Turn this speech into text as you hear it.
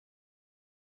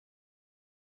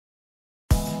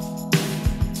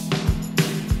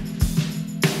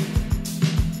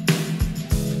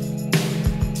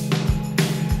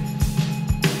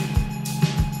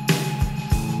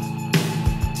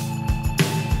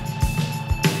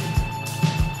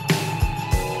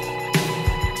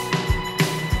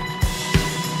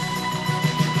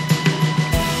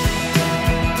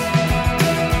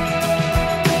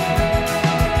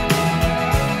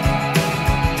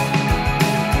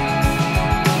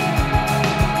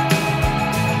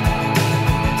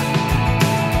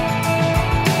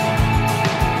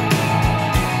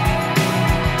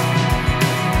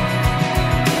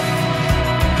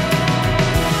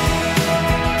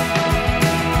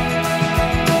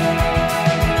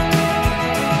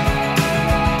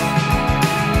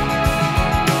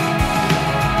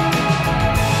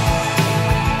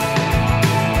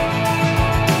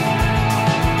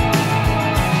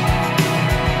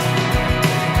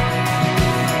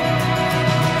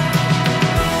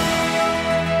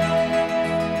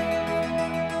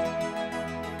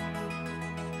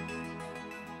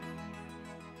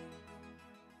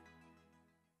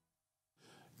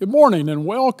Good morning and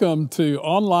welcome to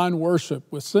online worship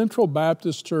with Central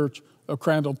Baptist Church of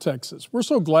Crandall, Texas. We're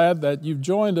so glad that you've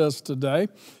joined us today.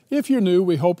 If you're new,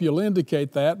 we hope you'll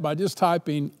indicate that by just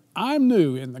typing "I'm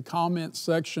new" in the comments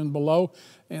section below,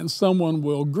 and someone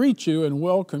will greet you and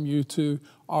welcome you to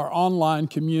our online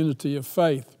community of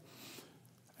faith.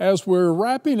 As we're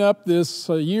wrapping up this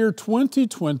year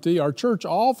 2020, our church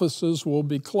offices will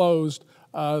be closed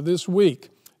this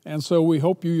week, and so we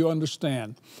hope you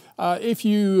understand. If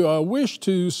you wish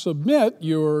to submit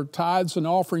your tithes and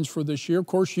offerings for this year, of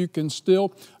course, you can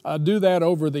still do that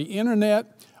over the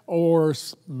internet or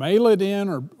mail it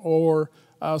in, or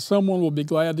someone will be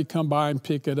glad to come by and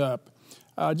pick it up.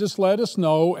 Just let us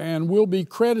know, and we'll be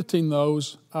crediting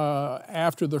those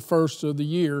after the first of the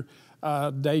year,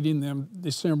 dating them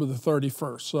December the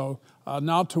 31st. So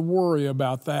not to worry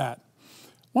about that.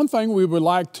 One thing we would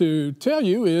like to tell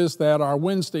you is that our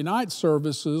Wednesday night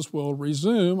services will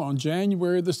resume on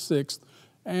January the 6th,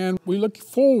 and we look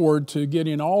forward to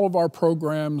getting all of our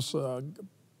programs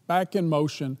back in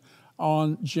motion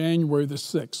on January the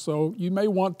 6th. So you may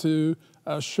want to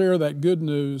share that good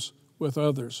news with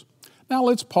others. Now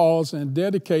let's pause and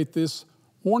dedicate this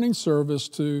morning service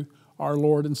to our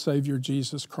Lord and Savior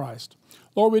Jesus Christ.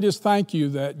 Lord, we just thank you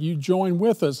that you join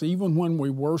with us even when we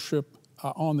worship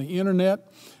on the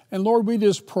internet. And Lord, we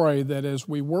just pray that as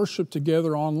we worship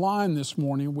together online this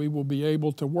morning, we will be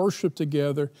able to worship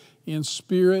together in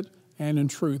spirit and in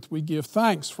truth. We give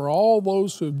thanks for all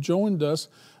those who have joined us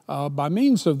by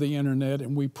means of the internet,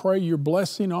 and we pray your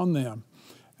blessing on them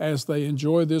as they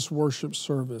enjoy this worship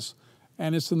service.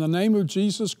 And it's in the name of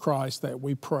Jesus Christ that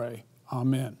we pray.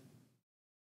 Amen.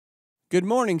 Good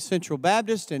morning, Central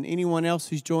Baptist, and anyone else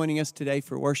who's joining us today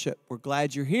for worship. We're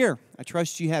glad you're here. I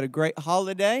trust you had a great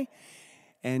holiday,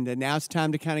 and now it's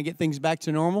time to kind of get things back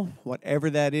to normal, whatever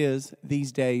that is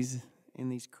these days in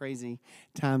these crazy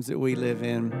times that we live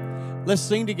in. Let's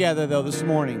sing together, though, this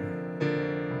morning.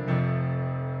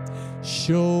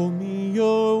 Show me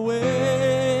your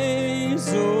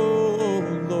ways, O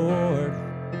Lord,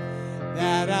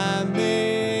 that I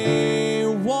may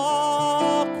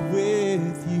walk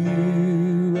with you.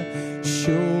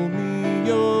 Show me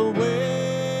your ways,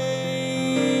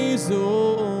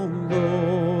 O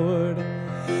Lord.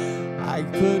 I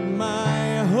put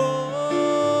my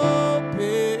hope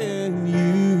in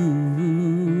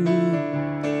you.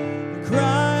 The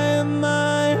cry of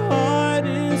my heart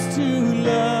is to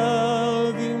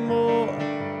love you more,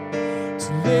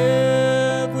 to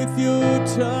live with your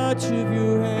touch of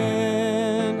your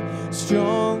hand,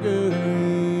 stronger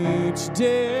each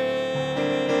day.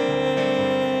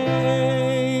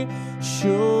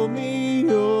 Show me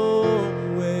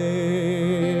your ways.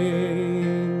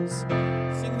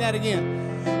 Sing that again.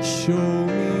 Show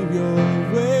me your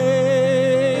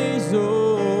ways,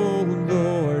 oh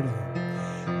Lord,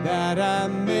 that I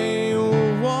may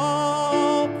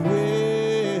walk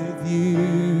with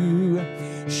you.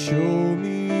 Show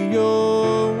me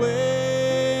your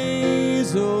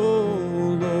ways,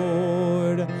 oh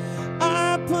Lord.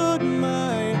 I put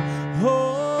my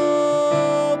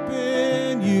hope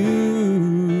in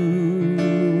you.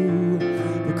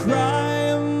 The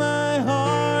cry of my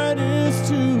heart is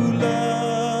to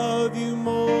love you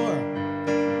more,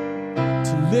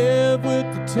 to live with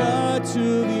the touch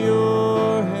of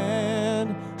your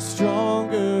hand,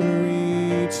 stronger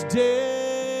each day.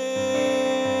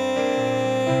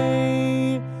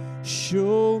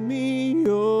 Show me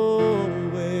your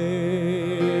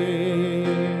ways.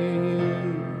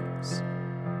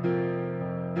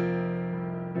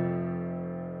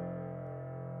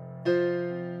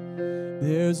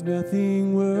 There's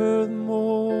nothing worth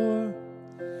more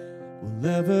will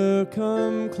ever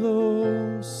come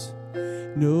close.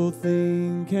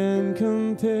 Nothing can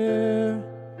compare.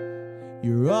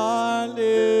 You're our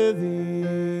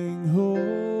living hope.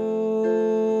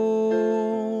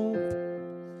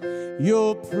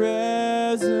 Your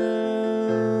presence,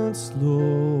 Lord.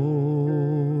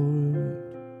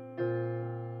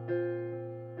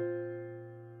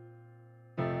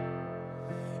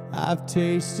 I've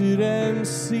tasted and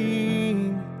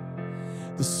seen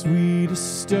the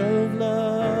sweetest of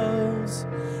loves,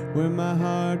 where my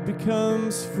heart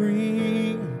becomes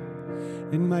free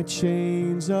and my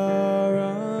chains are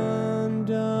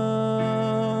undone.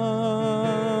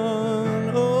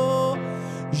 Oh,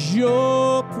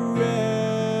 your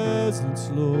presence,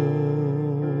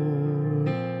 Lord.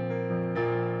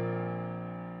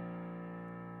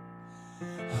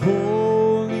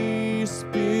 Holy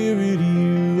Spirit,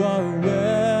 you are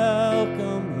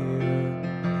welcome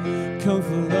here. Come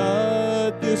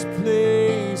flood this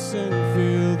place and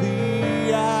fill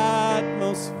the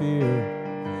atmosphere.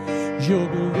 Your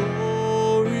glory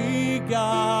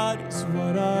God is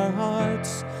what our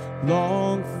hearts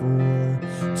long for,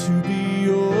 to be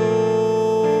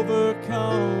overcome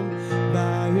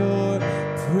by your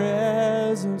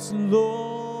presence, Lord.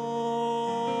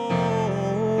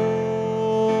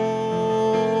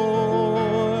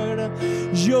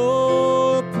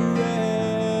 Your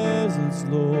presence,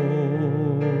 Lord.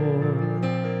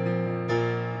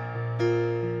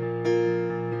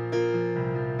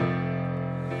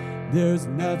 There's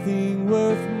nothing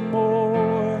worth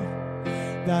more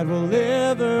that will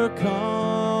ever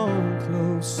come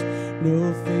close.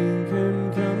 Nothing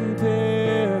can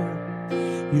compare.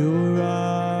 You're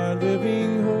our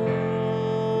living hope.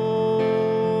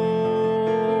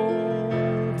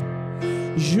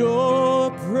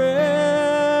 Your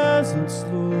presence,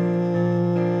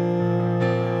 Lord.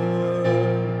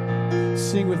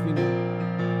 Sing with me now.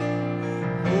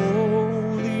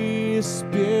 Holy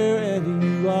Spirit,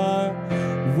 you are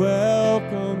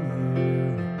welcome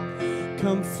here.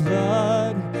 Come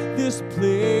flood this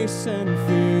place and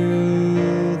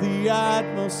fill the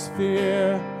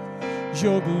atmosphere.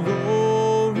 Your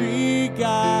glory,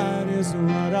 God, is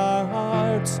what our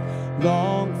hearts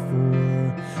long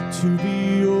for, to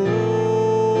be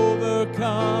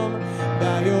overcome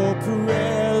by your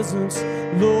presence,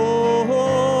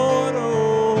 Lord.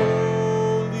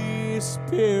 Holy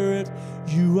Spirit,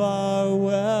 you are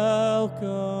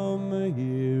welcome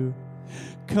here.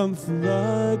 Come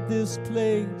flood this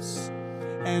place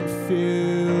and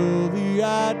fill the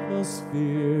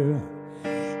atmosphere.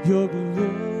 Your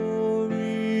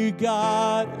glory,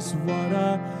 God, is what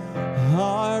our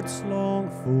hearts long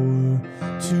for,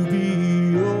 to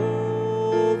be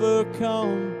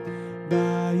overcome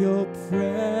by your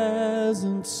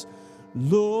presence,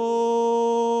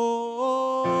 Lord.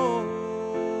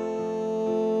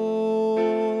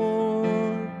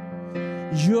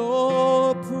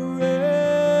 Your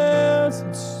presence,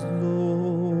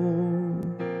 Lord.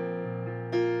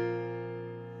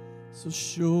 So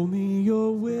show me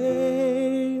your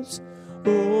ways,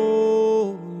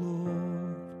 oh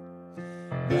Lord,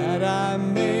 that I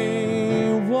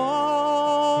may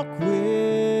walk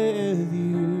with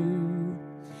you.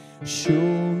 Show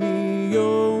me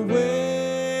your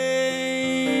ways,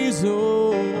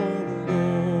 oh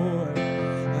Lord.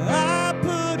 I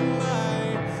put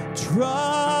my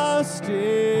trust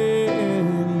in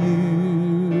you.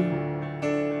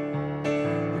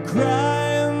 The cry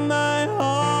of my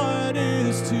heart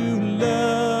is to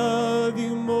love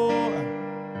you more,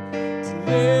 to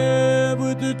live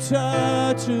with the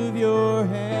touch of your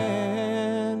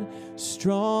hand,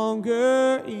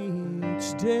 stronger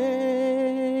each day.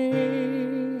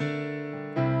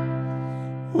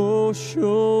 Oh,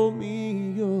 show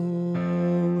me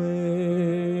your way.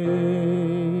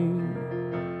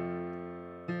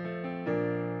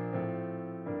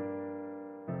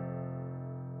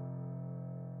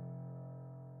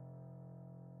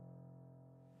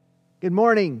 Good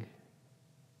morning.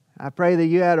 I pray that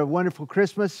you had a wonderful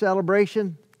Christmas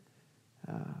celebration.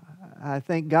 I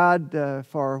thank God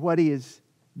for what He has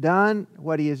done,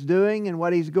 what He is doing, and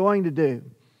what He's going to do.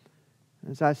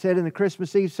 As I said in the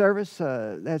Christmas Eve service,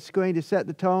 that's going to set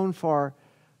the tone for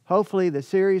hopefully the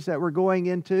series that we're going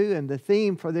into, and the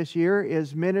theme for this year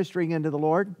is Ministering unto the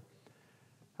Lord.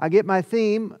 I get my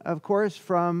theme, of course,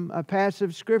 from a passage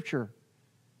of Scripture.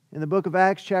 In the book of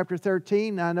Acts chapter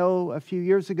 13, I know a few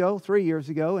years ago, 3 years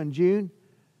ago in June,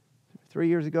 3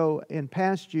 years ago in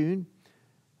past June,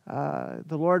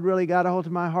 the Lord really got a hold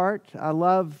of my heart. I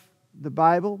love the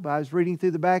Bible. I was reading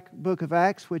through the back book of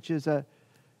Acts, which is the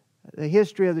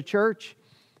history of the church,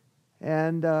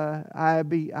 and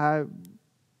I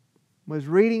was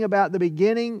reading about the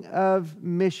beginning of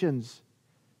missions.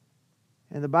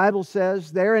 And the Bible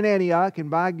says there in Antioch, and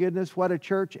by goodness, what a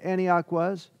church Antioch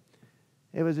was.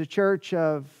 It was a church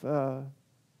of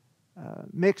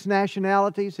mixed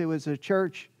nationalities. It was a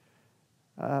church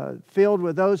filled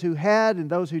with those who had and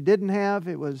those who didn't have.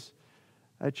 It was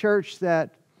a church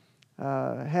that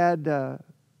had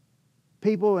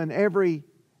people in every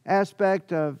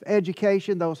aspect of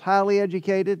education, those highly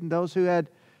educated and those who had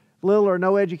little or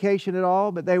no education at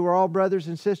all, but they were all brothers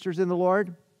and sisters in the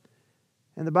Lord.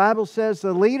 And the Bible says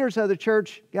the leaders of the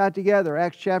church got together.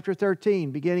 Acts chapter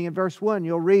 13, beginning in verse 1,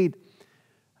 you'll read,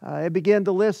 it began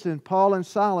to listen. Paul and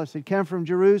Silas had come from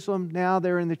Jerusalem. Now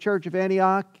they're in the church of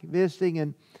Antioch visiting.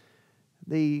 And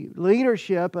the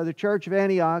leadership of the church of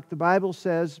Antioch, the Bible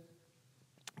says,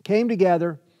 came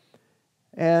together.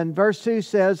 And verse 2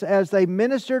 says, as they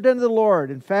ministered unto the Lord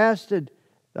and fasted,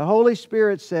 the Holy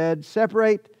Spirit said,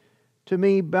 separate to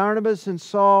me Barnabas and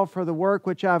Saul for the work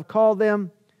which I have called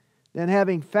them. Then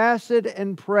having fasted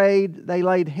and prayed, they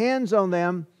laid hands on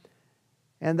them,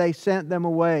 and they sent them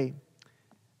away.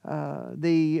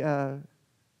 The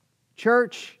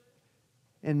church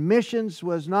and missions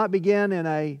was not begun in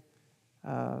a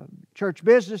church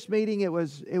business meeting. It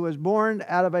was born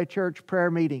out of a church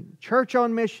prayer meeting. Church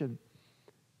on mission.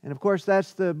 And of course,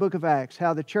 that's the book of Acts,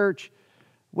 how the church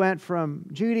went from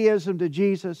Judaism to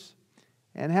Jesus,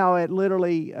 and how it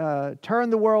literally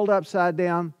turned the world upside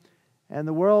down, and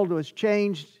the world was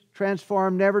changed,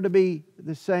 transformed, never to be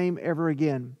the same ever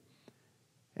again.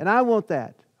 And I want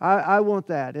that. I want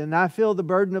that. And I feel the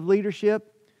burden of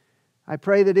leadership. I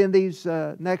pray that in these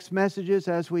next messages,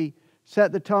 as we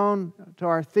set the tone to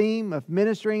our theme of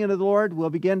ministering unto the Lord, we'll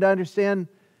begin to understand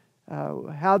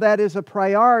how that is a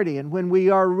priority. And when we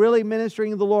are really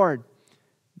ministering to the Lord,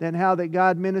 then how that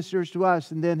God ministers to us,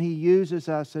 and then He uses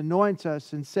us, anoints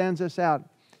us, and sends us out.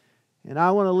 And I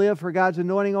want to live for God's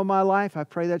anointing on my life. I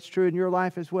pray that's true in your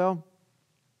life as well.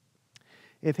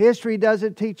 If history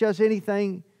doesn't teach us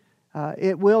anything,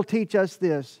 it will teach us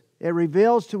this. It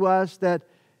reveals to us that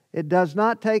it does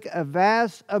not take a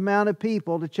vast amount of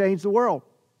people to change the world.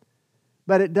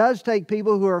 But it does take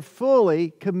people who are fully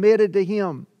committed to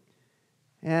Him.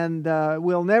 And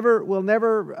we'll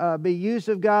never be used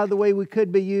of God the way we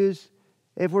could be used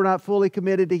if we're not fully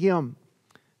committed to Him.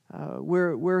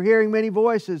 We're hearing many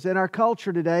voices in our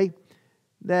culture today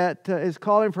that is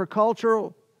calling for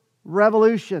cultural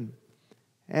revolution.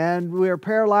 And we are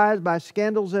paralyzed by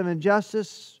scandals of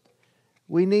injustice.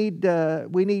 We need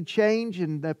change,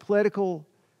 and the political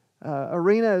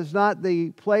arena is not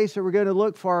the place that we're going to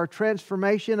look for our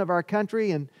transformation of our country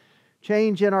and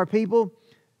change in our people.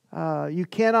 You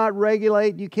cannot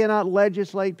regulate, you cannot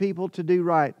legislate people to do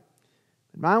right.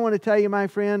 But I want to tell you, my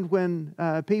friend, when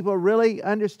people really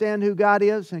understand who God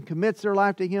is and commits their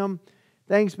life to Him,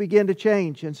 things begin to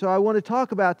change. And so I want to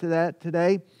talk about that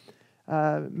today.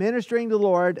 Ministering to the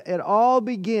Lord, it all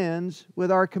begins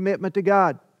with our commitment to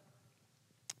God.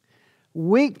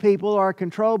 Weak people are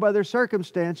controlled by their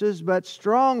circumstances, but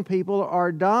strong people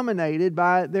are dominated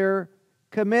by their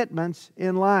commitments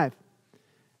in life.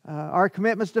 Our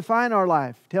commitments define our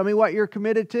life. Tell me what you're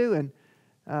committed to,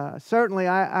 and certainly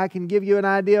I can give you an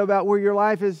idea about where your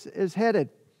life is headed.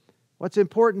 What's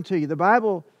important to you? The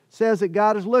Bible says that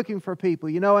God is looking for people.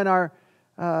 You know, in our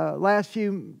last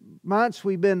few months,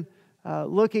 we've been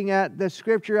looking at the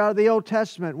scripture out of the Old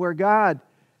Testament where God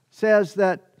says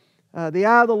that the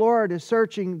eye of the Lord is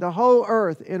searching the whole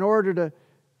earth in order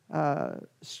to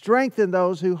strengthen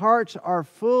those whose hearts are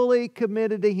fully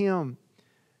committed to Him.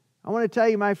 I want to tell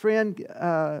you, my friend,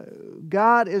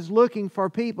 God is looking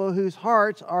for people whose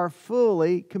hearts are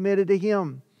fully committed to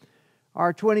Him.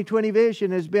 Our 2020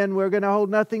 vision has been we're going to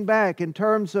hold nothing back in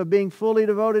terms of being fully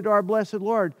devoted to our blessed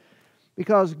Lord,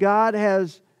 because God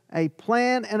has a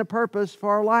plan and a purpose for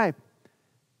our life.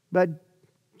 But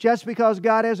just because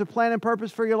God has a plan and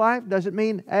purpose for your life doesn't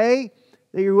mean, A,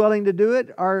 that you're willing to do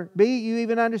it, or B, you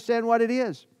even understand what it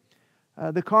is.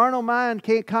 The carnal mind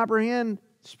can't comprehend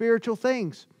spiritual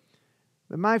things.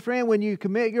 But my friend, when you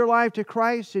commit your life to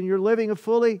Christ and you're living a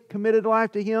fully committed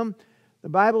life to Him, the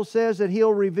Bible says that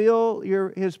He'll reveal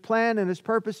His plan and His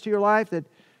purpose to your life, that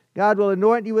God will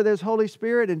anoint you with His Holy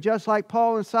Spirit, and just like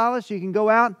Paul and Silas, you can go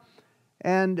out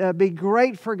and be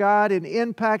great for God and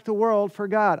impact the world for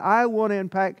God. I want to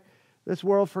impact this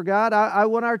world for God. I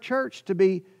want our church to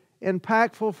be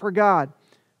impactful for God.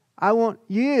 I want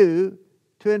you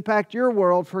to impact your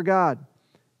world for God.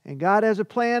 And God has a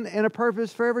plan and a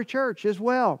purpose for every church as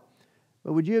well.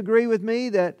 But would you agree with me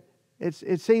that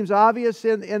it seems obvious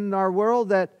in our world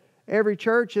that every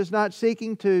church is not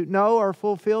seeking to know or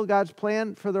fulfill God's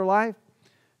plan for their life?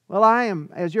 Well, I am.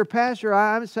 As your pastor,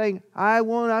 I'm saying I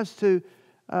want us to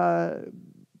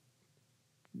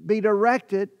be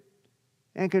directed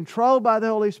and controlled by the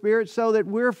Holy Spirit so that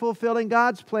we're fulfilling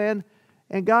God's plan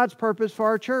and God's purpose for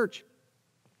our church.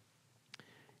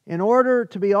 In order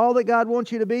to be all that God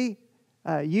wants you to be,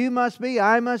 you must be,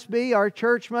 I must be, our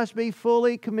church must be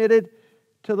fully committed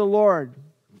to the Lord.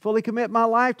 Fully commit my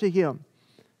life to Him.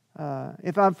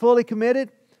 If I'm fully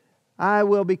committed, I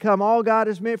will become all God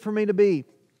has meant for me to be.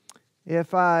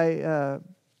 If I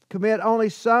commit only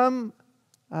some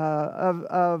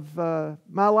of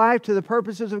my life to the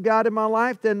purposes of God in my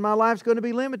life, then my life's going to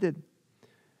be limited.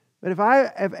 But if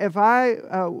I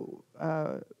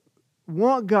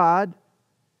want God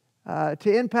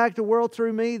to impact the world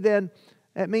through me, then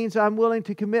that means I'm willing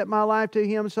to commit my life to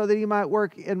Him so that He might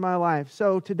work in my life.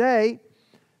 So today,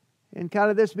 in kind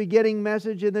of this beginning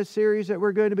message in this series that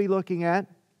we're going to be looking at,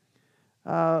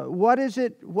 what does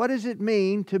it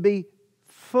mean to be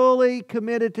fully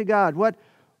committed to God? What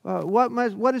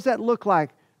does that look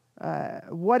like?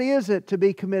 what is it to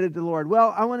be committed to the Lord?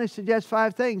 Well, I want to suggest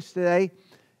 5 things today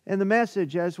in the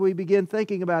message as we begin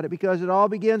thinking about it, because it all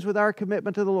begins with our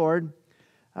commitment to the Lord.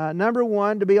 Number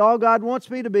 1, to be all God wants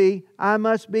me to be, I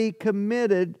must be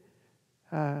committed.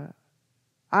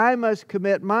 I must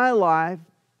commit my life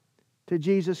to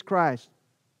Jesus Christ.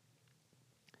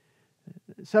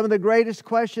 Some of the greatest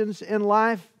questions in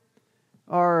life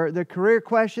are the career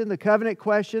question, the covenant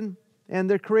question, and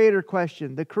the Creator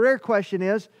question. The career question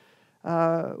is,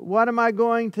 what am I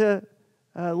going to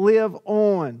live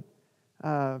on?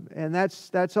 And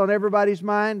that's on everybody's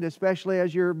mind, especially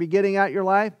as you're beginning out your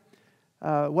life.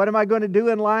 What am I going to do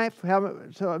in life?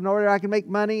 So in order I can make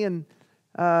money and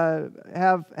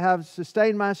have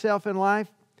sustained myself in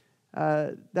life.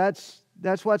 That's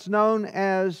what's known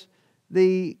as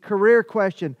the career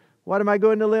question. What am I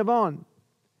going to live on?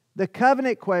 The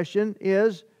covenant question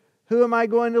is, who am I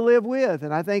going to live with?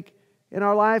 And I think in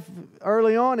our life,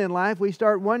 early on in life, we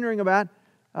start wondering about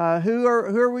who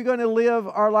are we going to live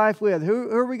our life with? Who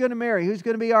are we going to marry? Who's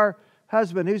going to be our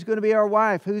husband? Who's going to be our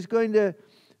wife? Who's going to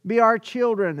be our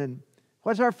children? And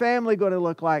what's our family going to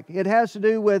look like? It has to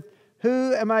do with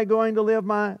who am I going to live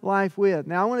my life with?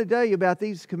 Now, I want to tell you about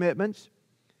these commitments.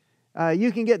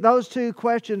 You can get those 2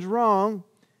 questions wrong,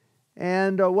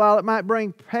 and while it might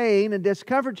bring pain and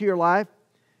discomfort to your life,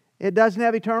 it doesn't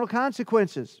have eternal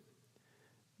consequences.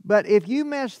 But if you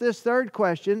miss this 3rd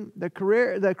question, the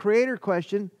Creator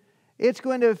question, it's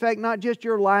going to affect not just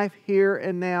your life here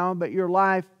and now, but your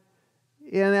life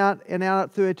in and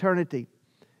out through eternity.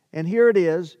 And here it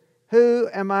is. Who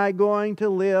am I going to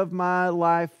live my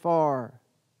life for?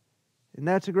 And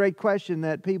that's a great question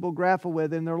that people grapple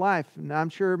with in their life. And I'm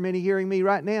sure many hearing me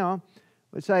right now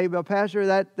would say, well, Pastor,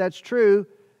 that's true.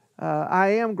 I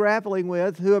am grappling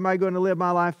with who am I going to live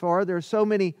my life for. There's so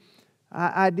many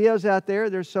ideas out there.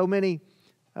 There's so many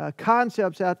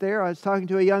concepts out there. I was talking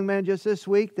to a young man just this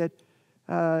week that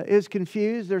is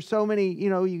confused. There's so many, you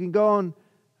can go on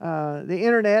the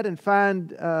internet and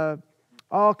find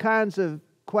all kinds of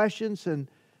questions and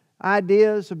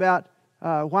ideas about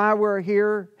why we're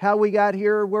here, how we got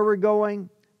here, where we're going,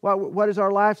 what is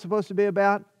our life supposed to be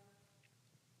about.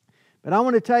 But I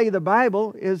want to tell you, the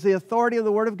Bible is the authority of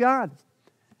the Word of God.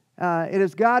 It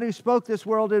is God who spoke this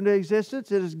world into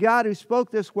existence. It is God who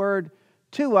spoke this Word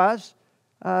to us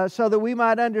so that we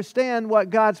might understand what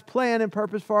God's plan and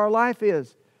purpose for our life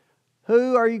is.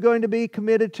 Who are you going to be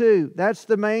committed to? That's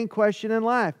the main question in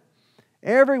life.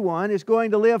 Everyone is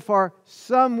going to live for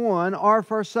someone or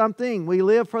for something. We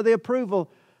live for the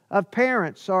approval of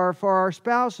parents or for our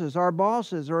spouses, our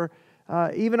bosses, or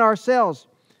even ourselves.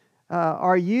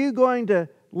 Are you going to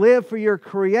live for your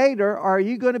Creator, or are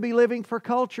you going to be living for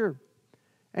culture?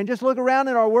 And just look around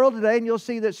in our world today and you'll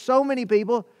see that so many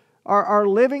people are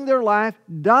living their life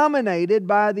dominated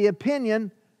by the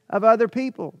opinion of other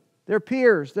people, their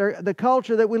peers, the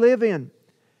culture that we live in.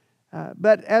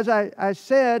 But as I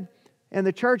said, in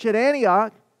the church at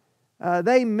Antioch,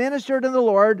 they ministered in the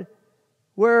Lord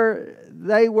where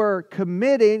they were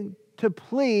committing to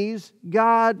please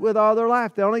God with all their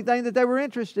life. The only thing that they were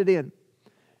interested in.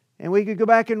 And we could go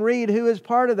back and read who is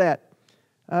part of that.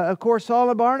 Of course, Saul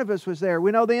and Barnabas was there.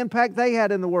 We know the impact they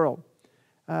had in the world.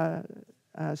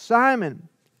 Simon,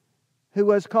 who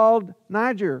was called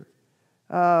Niger.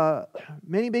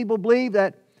 Many people believe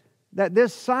that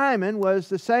this Simon was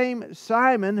the same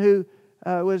Simon who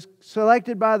was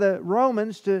selected by the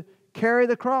Romans to carry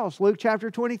the cross. Luke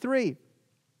chapter 23.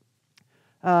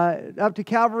 Up to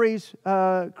Calvary's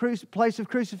place of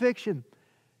crucifixion.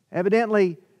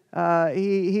 Evidently,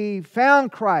 he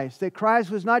found Christ. That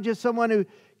Christ was not just someone who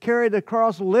carried the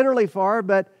cross literally far,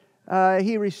 but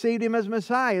he received Him as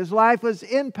Messiah. His life was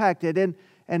impacted.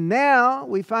 And now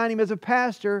we find him as a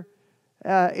pastor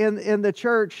in the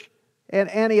church at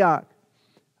Antioch.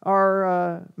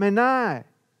 Or Mani,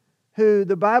 who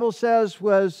the Bible says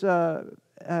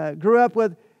grew up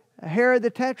with Herod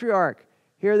the Tetrarch.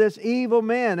 Here, this evil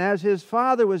man, as his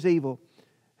father was evil,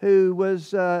 who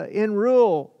was in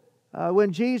rule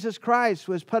when Jesus Christ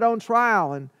was put on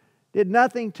trial and did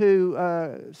nothing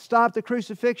to stop the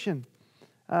crucifixion,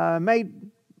 made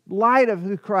light of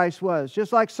who Christ was,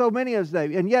 just like so many of us.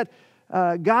 And yet,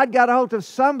 God got a hold of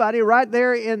somebody right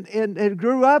there and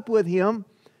grew up with him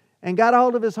and got a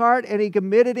hold of his heart, and he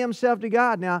committed himself to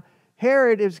God. Now,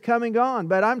 Herod is coming on,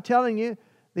 but I'm telling you,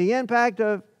 the impact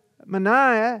of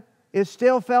Mani is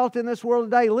still felt in this world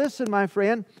today. Listen, my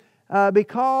friend,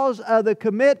 because of the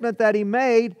commitment that he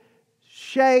made,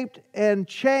 shaped and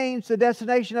changed the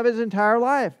destination of his entire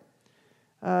life.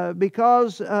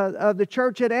 Because of the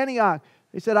church at Antioch,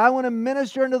 he said, I want to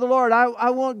minister unto the Lord. I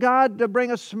want God to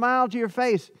bring a smile to your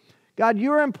face. God,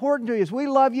 you're important to us. We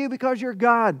love you because you're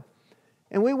God.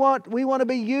 And we want to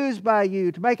be used by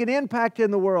you to make an impact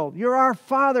in the world. You're our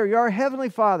Father. You're our Heavenly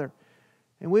Father.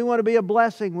 And we want to be a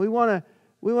blessing. We want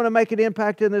to make an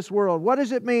impact in this world. What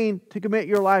does it mean to commit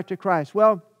your life to Christ?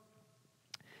 Well,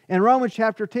 in Romans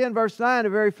chapter 10, verse 9, a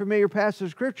very familiar passage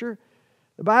of Scripture,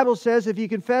 the Bible says, if you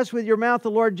confess with your mouth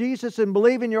the Lord Jesus and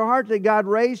believe in your heart that God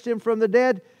raised Him from the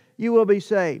dead, you will be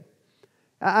saved.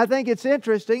 I think it's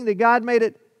interesting that God made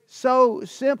it so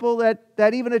simple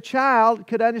that even a child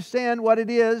could understand what it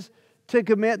is to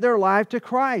commit their life to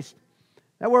Christ.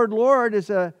 That word Lord is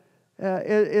a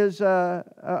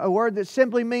word that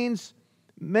simply means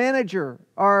manager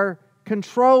or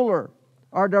controller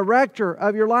or director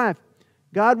of your life.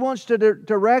 God wants to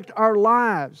direct our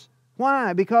lives.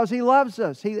 Why? Because He loves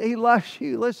us. He loves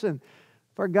you. Listen,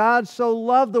 for God so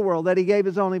loved the world that He gave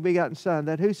His only begotten Son,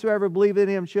 that whosoever believeth in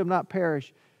Him shall not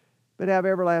perish, but have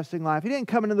everlasting life. He didn't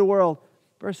come into the world,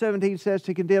 verse 17 says,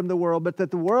 to condemn the world, but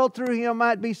that the world through Him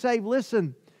might be saved.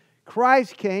 Listen,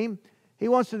 Christ came. He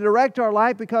wants to direct our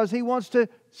life because He wants to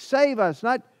save us,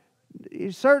 not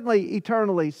certainly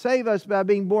eternally. Save us by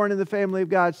being born in the family of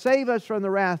God. Save us from the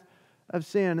wrath of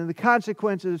sin and the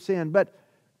consequences of sin. But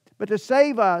to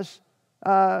save us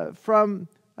from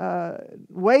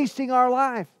wasting our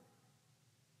life,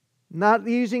 not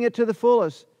using it to the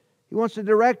fullest. He wants to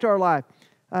direct our life.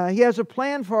 He has a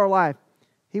plan for our life.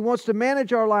 He wants to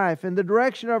manage our life and the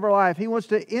direction of our life. He wants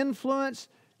to influence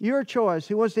your choice.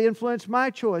 He wants to influence my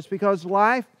choice, because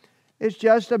life is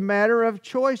just a matter of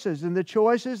choices. And the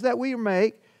choices that we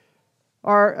make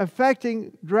are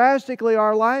affecting drastically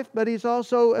our life, but He's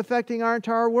also affecting our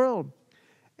entire world.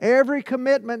 Every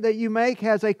commitment that you make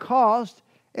has a cost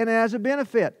and it has a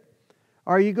benefit.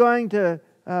 Are you going to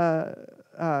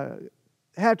have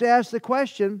to ask the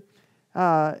question,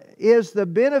 is the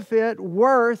benefit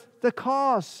worth the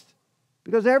cost?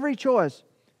 Because every choice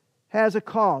has a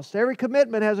cost. Every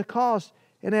commitment has a cost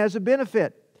and has a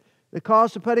benefit. The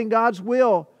cost of putting God's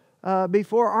will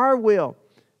before our will.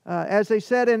 As they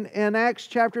said in Acts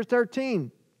chapter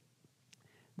 13,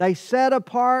 they set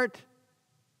apart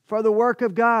for the work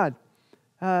of God.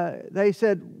 They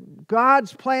said,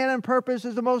 God's plan and purpose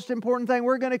is the most important thing.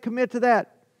 We're going to commit to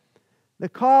that. The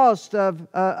cost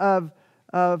of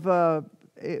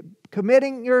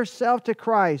committing yourself to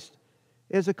Christ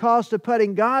is the cost of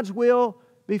putting God's will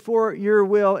before your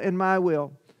will and my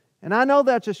will. And I know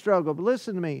that's a struggle, but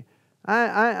listen to me.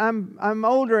 I'm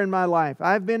older in my life.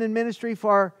 I've been in ministry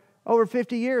for over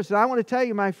 50 years. And I want to tell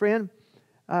you, my friend,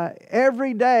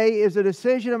 every day is a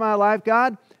decision in my life.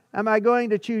 God, am I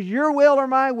going to choose your will or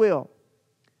my will?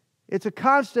 It's a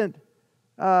constant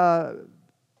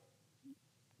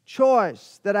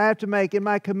choice that I have to make in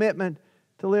my commitment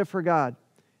to live for God.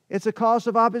 It's a cost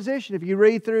of opposition. If you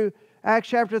read through Acts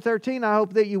chapter 13, I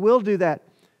hope that you will do that.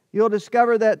 You'll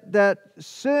discover that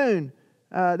soon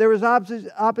there was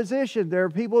opposition. There are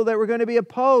people that were going to be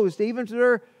opposed even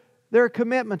to their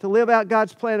commitment to live out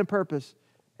God's plan and purpose.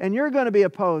 And you're going to be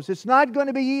opposed. It's not going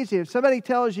to be easy. If somebody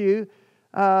tells you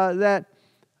that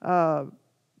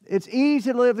it's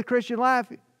easy to live the Christian life,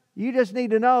 you just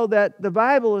need to know that the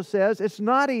Bible says it's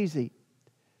not easy.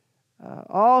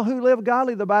 All who live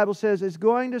godly, the Bible says, is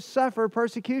going to suffer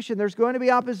persecution. There's going to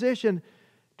be opposition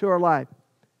to our life.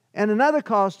 And another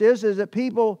cost is that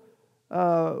people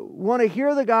want to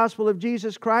hear the gospel of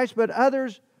Jesus Christ, but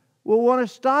others will want to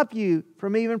stop you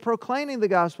from even proclaiming the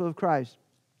gospel of Christ.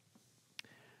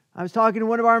 I was talking to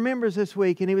one of our members this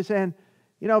week, and he was saying,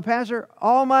 you know, Pastor,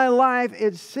 all my life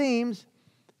it seems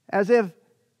as if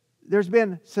there's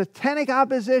been satanic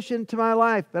opposition to my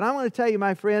life. But I want to tell you,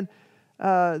 my friend,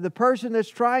 the person that's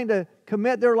trying to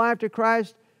commit their life to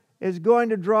Christ is going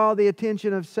to draw the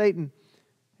attention of Satan.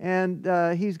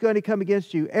 And he's going to come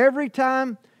against you. Every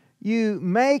time you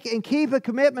make and keep a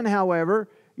commitment, however,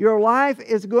 your life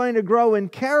is going to grow in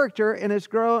character and it's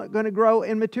going to grow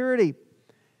in maturity.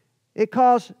 It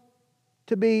costs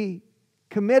to be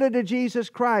committed to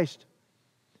Jesus Christ.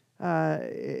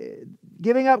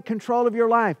 Giving up control of your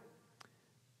life.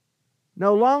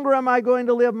 No longer am I going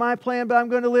to live my plan, but I'm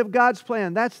going to live God's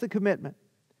plan. That's the commitment.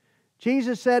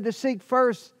 Jesus said to seek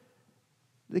first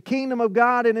the kingdom of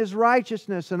God and His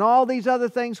righteousness, and all these other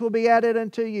things will be added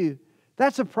unto you.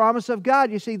 That's a promise of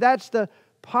God. You see, that's the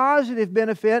positive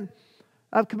benefit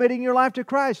of committing your life to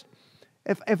Christ.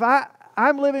 If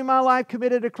I'm living my life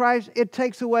committed to Christ, it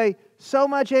takes away so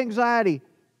much anxiety,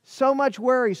 so much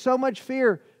worry, so much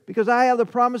fear, because I have the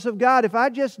promise of God. If I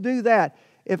just do that,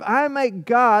 if I make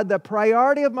God the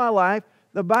priority of my life,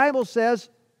 the Bible says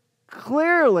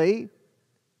clearly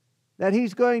that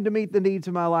He's going to meet the needs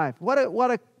of my life. What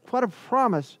a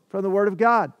promise from the Word of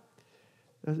God.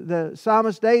 The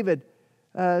psalmist David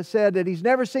said that he's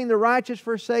never seen the righteous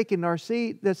forsaken, nor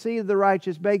see the seed of the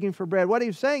righteous begging for bread. What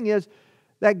he's saying is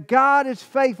that God is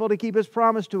faithful to keep His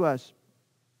promise to us.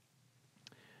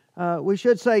 We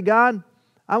should say, God,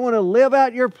 I want to live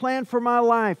out Your plan for my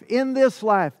life, in this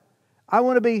life. I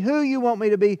want to be who You want me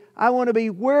to be. I want to be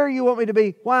where You want me to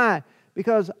be. Why?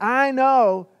 Because I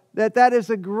know that is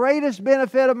the greatest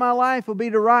benefit of my life will be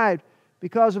derived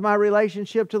because of my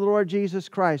relationship to the Lord Jesus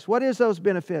Christ. What is those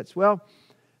benefits? Well,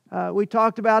 we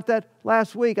talked about that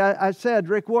last week. I said,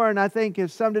 Rick Warren, I think,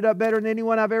 has summed it up better than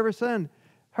anyone I've ever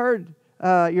heard.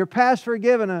 Your past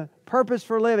forgiven, a purpose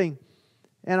for living,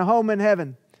 and a home in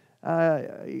heaven.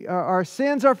 Our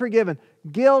sins are forgiven.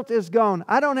 Guilt is gone.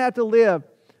 I don't have to live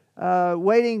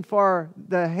waiting for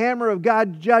the hammer of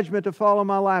God's judgment to fall on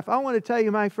my life. I want to tell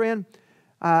you, my friend,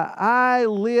 I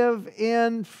live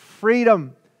in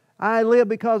freedom. I live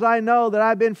because I know that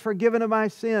I've been forgiven of my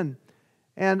sin,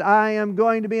 and I am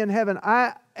going to be in heaven.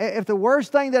 If the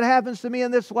worst thing that happens to me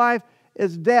in this life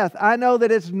is death, I know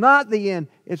that it's not the end.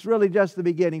 It's really just the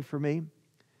beginning for me.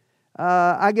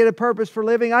 I get a purpose for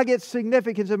living. I get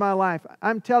significance in my life.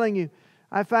 I'm telling you,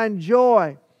 I find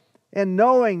joy in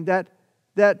knowing that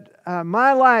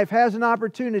my life has an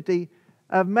opportunity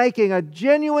of making a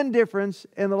genuine difference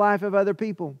in the life of other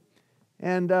people.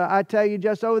 And I tell you,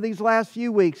 just over these last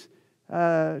few weeks,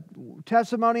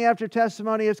 testimony after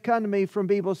testimony has come to me from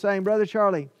people saying, Brother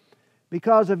Charlie,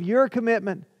 because of your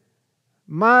commitment,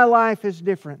 my life is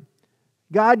different.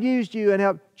 God used you and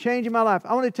helped changing my life.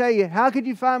 I want to tell you, how could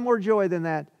you find more joy than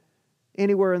that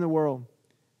anywhere in the world?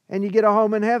 And you get a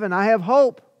home in heaven. I have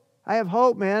hope. I have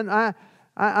hope, man.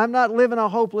 I'm not living a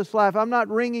hopeless life. I'm not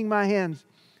wringing my hands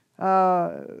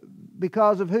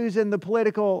because of who's in the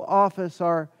political office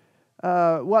or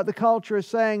what the culture is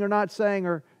saying or not saying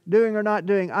or doing or not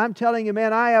doing. I'm telling you,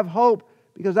 man, I have hope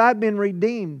because I've been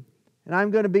redeemed and I'm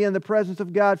going to be in the presence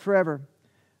of God forever.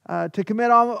 To commit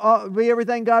be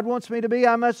everything God wants me to be,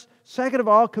 I must, second of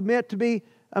all, commit to be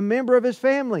a member of His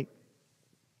family.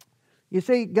 You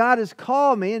see, God has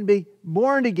called me and be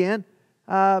born again,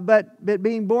 but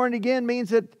being born again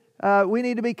means that we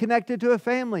need to be connected to a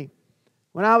family.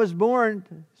 When I was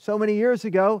born so many years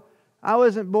ago, I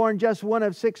wasn't born just one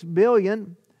of 6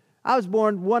 billion. I was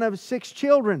born one of 6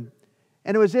 children.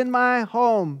 And it was in my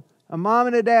home, a mom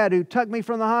and a dad who took me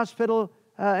from the hospital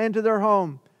into their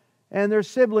home. And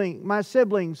my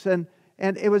siblings, and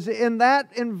it was in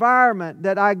that environment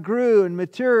that I grew and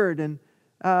matured and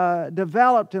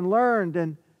developed and learned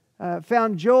and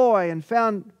found joy and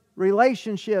found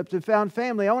relationships and found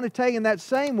family. I want to tell you in that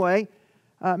same way,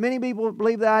 many people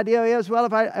believe the idea is, well,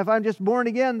 if I'm just born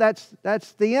again, that's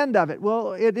the end of it.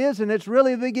 Well, it isn't. It's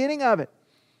really the beginning of it,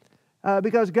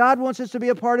 because God wants us to be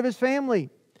a part of His family.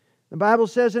 The Bible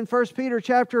says in 1 Peter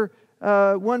chapter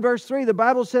 1 verse 3, the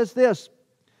Bible says this,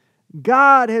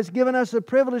 God has given us the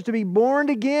privilege to be born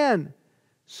again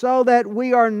so that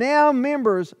we are now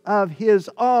members of His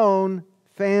own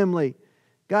family.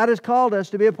 God has called us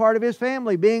to be a part of His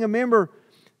family. Being a member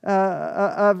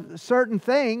of certain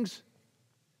things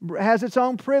has its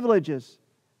own privileges.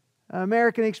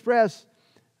 American Express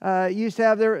used to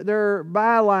have their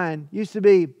byline, used to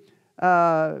be,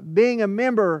 being a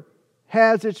member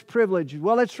has its privilege.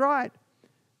 Well, that's right.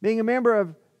 Being a member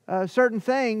of certain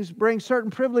things brings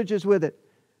certain privileges with it.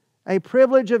 A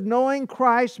privilege of knowing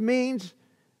Christ means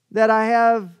that I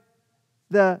have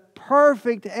the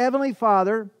perfect Heavenly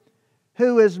Father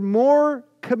who is more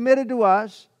committed to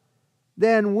us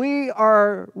than we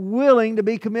are willing to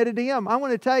be committed to Him. I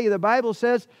want to tell you, the Bible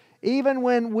says, even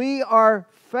when we are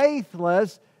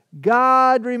faithless,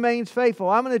 God remains faithful.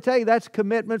 I'm going to tell you, that's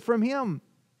commitment from Him.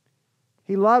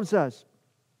 He loves us.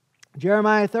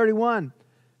 Jeremiah 31.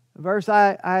 A verse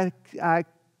I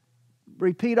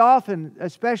repeat often,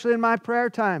 especially in my prayer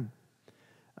time.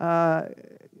 I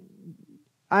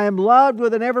am loved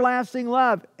with an everlasting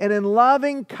love, and in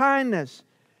loving kindness,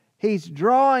 He's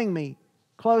drawing me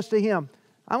close to Him.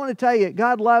 I want to tell you,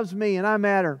 God loves me and I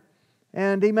matter.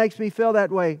 And He makes me feel that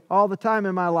way all the time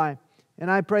in my life. And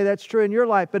I pray that's true in your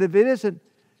life. But if it isn't,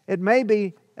 it may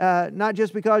be not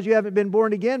just because you haven't been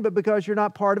born again, but because you're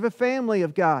not part of a family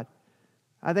of God.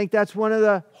 I think that's one of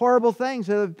the horrible things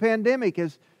of the pandemic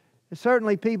is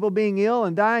certainly people being ill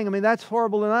and dying. I mean, that's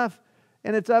horrible enough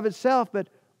in it's of itself. But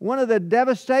one of the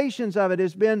devastations of it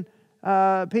has been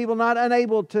people not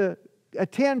unable to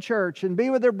attend church and be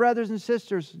with their brothers and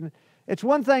sisters. It's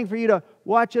one thing for you to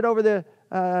watch it over the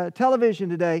television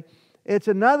today. It's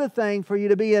another thing for you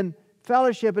to be in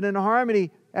fellowship and in harmony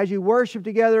as you worship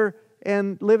together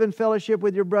and live in fellowship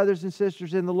with your brothers and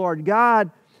sisters in the Lord.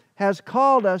 God has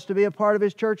called us to be a part of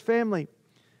His church family.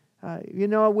 You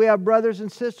know, we have brothers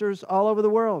and sisters all over the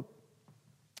world.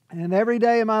 And every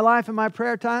day in my life, in my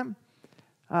prayer time,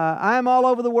 I'm all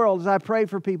over the world as I pray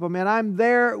for people. Man, I'm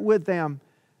there with them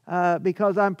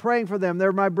because I'm praying for them.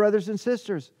 They're my brothers and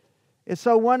sisters. It's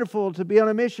so wonderful to be on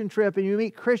a mission trip and you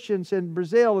meet Christians in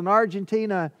Brazil and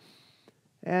Argentina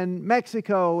and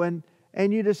Mexico, and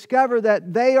you discover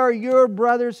that they are your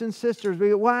brothers and sisters.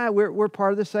 Why? We're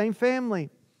part of the same family.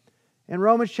 In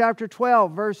Romans chapter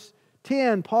 12, verse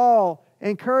 10, Paul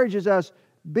encourages us,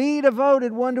 be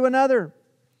devoted one to another.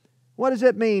 What does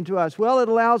it mean to us? Well, it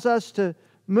allows us to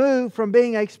move from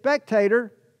being a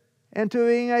spectator and to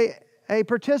being a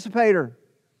participator.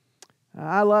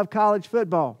 I love college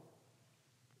football,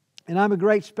 and I'm a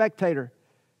great spectator.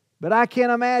 But I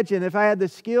can't imagine if I had the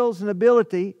skills and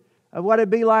ability of what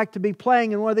it'd be like to be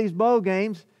playing in one of these bowl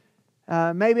games,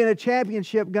 maybe in a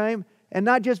championship game, and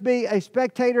not just be a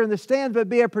spectator in the stands, but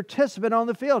be a participant on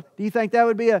the field. Do you think that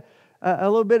would be a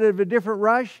little bit of a different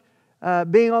rush?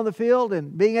 Being on the field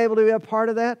and being able to be a part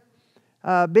of that.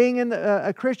 Being in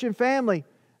a Christian family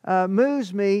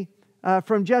moves me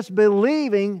from just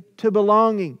believing to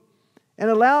belonging, and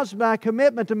allows my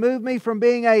commitment to move me from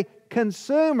being a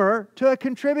consumer to a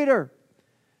contributor.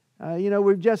 You know,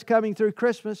 we're just coming through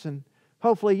Christmas, and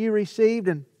hopefully you received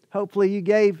and hopefully you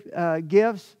gave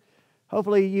gifts.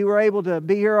 Hopefully you were able to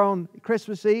be here on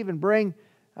Christmas Eve and bring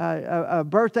a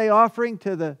birthday offering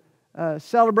to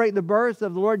celebrate the birth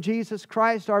of the Lord Jesus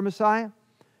Christ, our Messiah.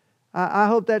 I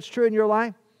hope that's true in your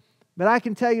life. But I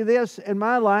can tell you this in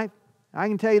my life. I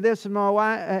can tell you this in my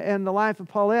wife and the life of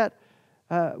Paulette.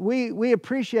 We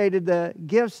appreciated the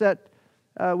gifts that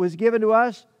was given to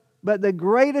us, but the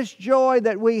greatest joy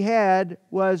that we had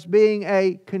was being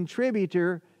a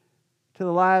contributor to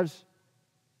the lives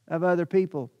of other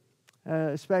people,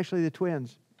 especially the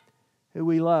twins who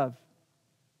we love,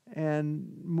 and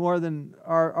more than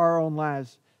our own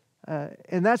lives.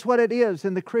 And that's what it is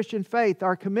in the Christian faith.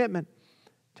 Our commitment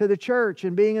to the church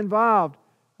and being involved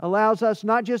allows us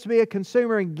not just to be a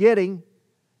consumer and getting,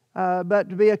 but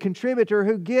to be a contributor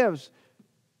who gives.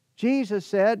 Jesus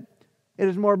said, it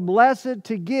is more blessed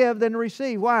to give than to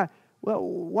receive. Why? Well,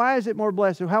 why is it more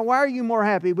blessed? Why are you more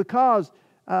happy? Because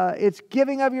it's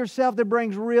giving of yourself that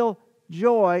brings real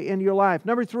joy into your life.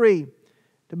 Number 3,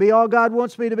 to be all God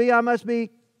wants me to be, I must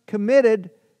be committed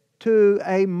to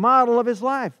a model of His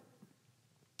life.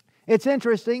 It's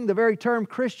interesting, the very term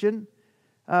Christian,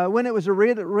 when it was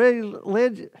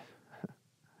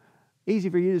easy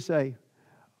for you to say,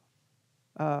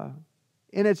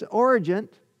 in its origin,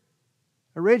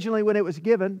 originally when it was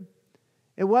given,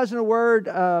 it wasn't a word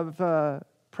of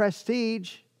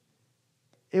prestige,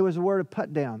 it was a word of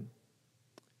put down.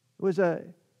 It was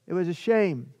a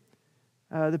shame.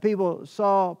 The people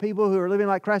saw people who are living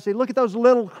like Christ, say, look at those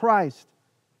little Christ.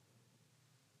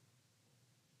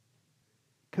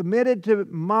 Committed to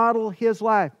model His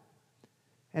life.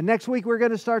 And next week we're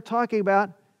going to start talking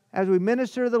about, as we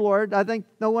minister to the Lord, I think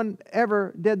no one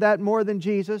ever did that more than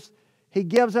Jesus. He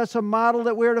gives us a model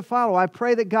that we're to follow. I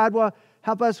pray that God will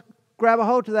help us grab a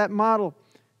hold to that model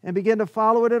and begin to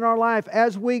follow it in our life.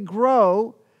 As we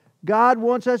grow, God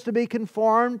wants us to be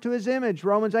conformed to His image.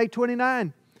 Romans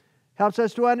 8:29 helps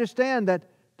us to understand that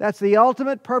that's the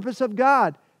ultimate purpose of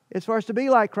God. It's for us to be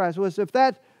like Christ. Well, if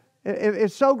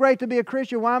it's so great to be a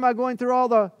Christian, why am I going through all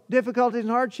the difficulties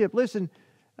and hardship? Listen,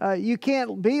 you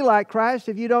can't be like Christ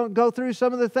if you don't go through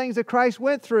some of the things that Christ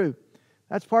went through.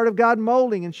 That's part of God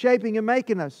molding and shaping and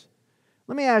making us.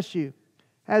 Let me ask you,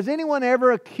 has anyone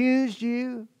ever accused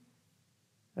you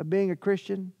of being a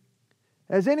Christian?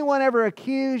 Has anyone ever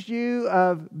accused you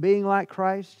of being like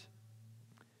Christ?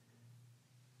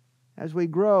 As we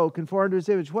grow, conformed to His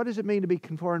image. What does it mean to be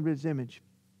conformed to His image?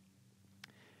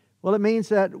 Well, it means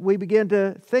that we begin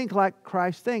to think like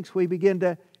Christ thinks. We begin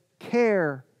to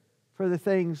care for the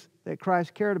things that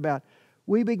Christ cared about.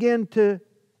 We begin to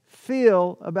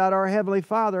feel about our Heavenly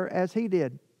Father as He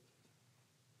did.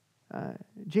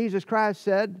 Jesus Christ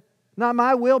said, not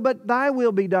my will, but Thy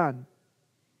will be done.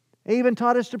 He even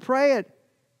taught us to pray it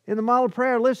in the model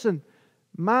prayer. Listen,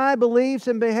 my beliefs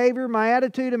and behavior, my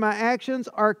attitude and my actions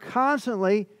are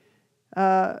constantly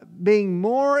being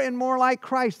more and more like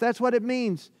Christ. That's what it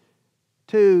means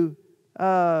to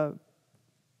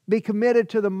be committed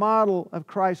to the model of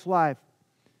Christ's life.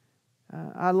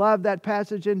 I love that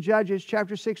passage in Judges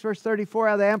chapter 6, verse 34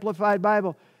 out of the Amplified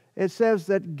Bible. It says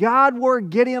that God wore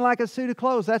Gideon like a suit of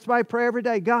clothes. That's my prayer every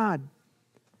day. God,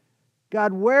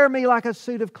 wear me like a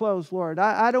suit of clothes, Lord.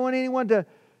 I don't want anyone to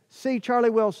see Charlie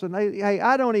Wilson. Hey,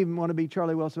 I don't even want to be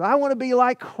Charlie Wilson. I want to be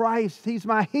like Christ. He's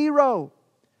my hero.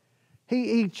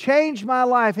 He changed my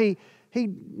life. He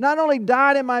not only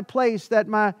died in my place that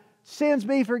my sins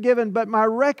be forgiven, but my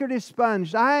record is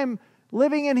sponged. I am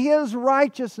living in His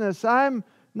righteousness. I'm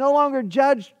no longer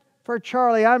judged for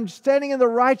Charlie. I'm standing in the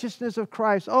righteousness of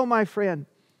Christ. Oh, my friend,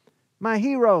 my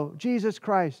hero, Jesus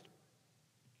Christ.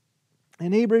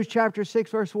 In Hebrews chapter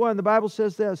 6, verse 1, the Bible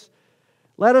says this,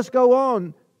 let us go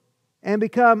on and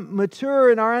become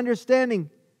mature in our understanding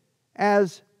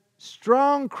as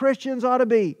strong Christians ought to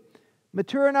be.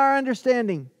 Mature in our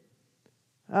understanding.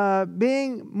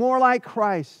 Being more like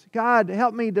Christ. God,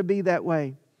 help me to be that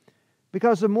way.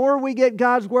 Because the more we get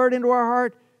God's Word into our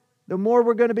heart, the more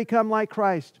we're going to become like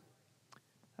Christ.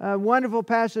 A wonderful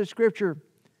passage of Scripture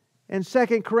in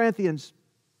 2 Corinthians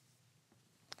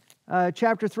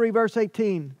chapter 3, verse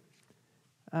 18.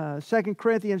 2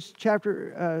 Corinthians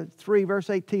chapter 3, verse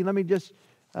 18. Let me just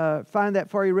find that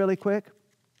for you really quick.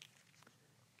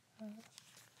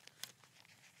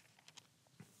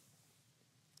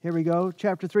 Here we go.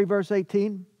 Chapter 3, verse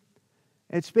 18.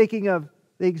 It's speaking of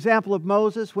the example of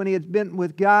Moses when he had been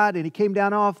with God and he came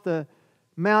down off the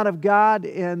Mount of God,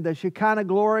 and the Shekinah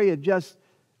glory had just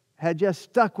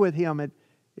stuck with him. It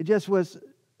just was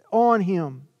on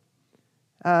him.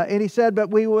 And he said, but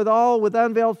we withal with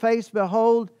unveiled face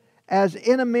behold, as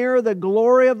in a mirror the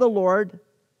glory of the Lord,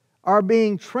 are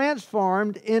being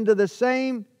transformed into the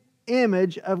same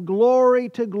image of glory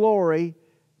to glory,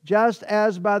 just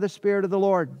as by the Spirit of the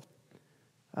Lord.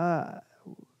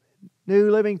 New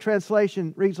Living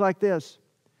Translation reads like this.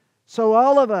 So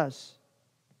all of us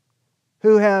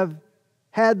who have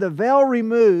had the veil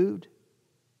removed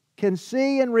can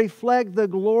see and reflect the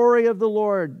glory of the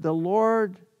Lord. The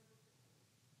Lord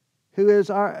who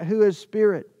is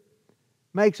Spirit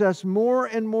makes us more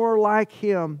and more like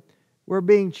Him. We're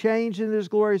being changed into His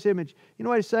glorious image. You know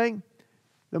what He's saying?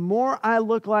 The more I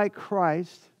look like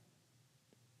Christ,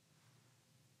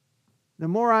 the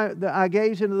more I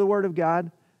gaze into the Word of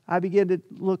God, I begin to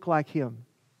look like Him.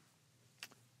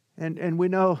 And we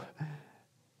know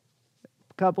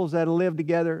couples that have lived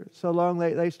together so long,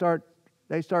 they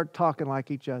start talking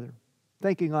like each other,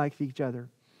 thinking like each other.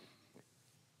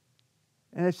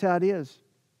 And that's how it is.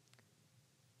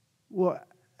 Well,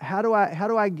 how do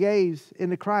I gaze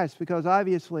into Christ? Because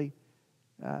obviously,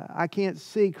 I can't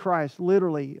see Christ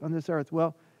literally on this earth.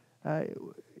 Well,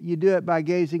 you do it by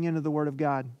gazing into the Word of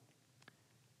God.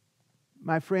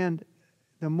 My friend,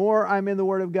 the more I'm in the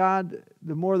Word of God,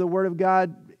 the more the Word of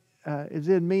God is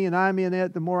in me and I'm in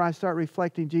it, the more I start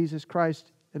reflecting Jesus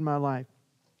Christ in my life.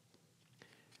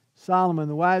 Solomon,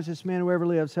 the wisest man who ever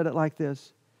lived, said it like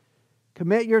this.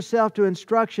 Commit yourself to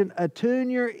instruction. Attune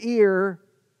your ear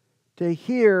to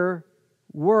hear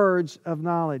words of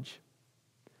knowledge.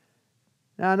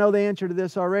 Now, I know the answer to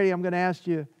this already. I'm going to ask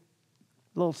you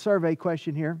a little survey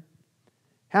question here.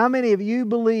 How many of you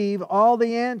believe all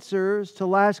the answers to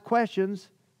life's questions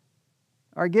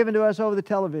are given to us over the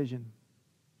television?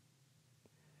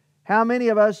 How many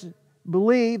of us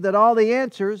believe that all the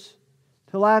answers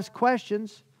to life's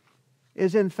questions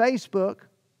is in Facebook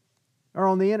or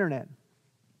on the internet?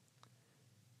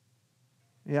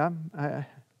 Yeah.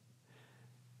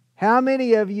 How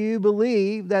many of you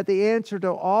believe that the answer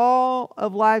to all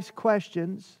of life's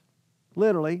questions,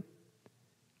 literally,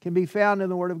 can be found in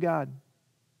the Word of God?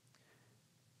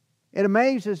 It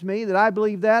amazes me that I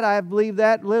believe that. I have believed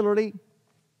that literally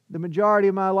the majority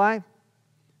of my life.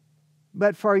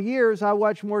 But for years, I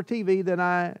watched more TV than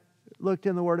I looked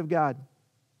in the Word of God.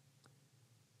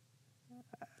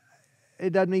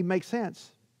 It doesn't even make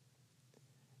sense.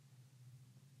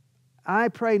 I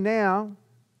pray now,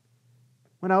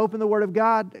 when I open the Word of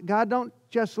God, God, don't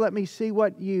just let me see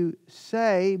what you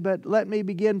say, but let me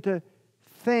begin to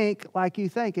think like you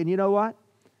think. And you know what?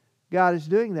 God is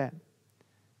doing that.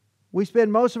 We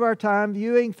spend most of our time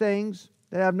viewing things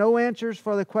that have no answers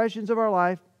for the questions of our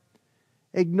life,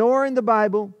 ignoring the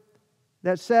Bible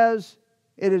that says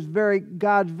it is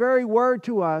God's very Word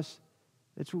to us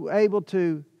that's able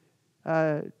to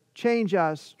change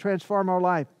us, transform our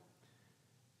life.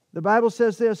 The Bible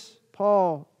says this,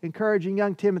 Paul encouraging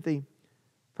young Timothy,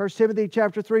 1 Timothy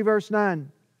chapter 3, verse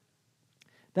 9.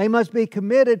 They must be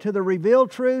committed to the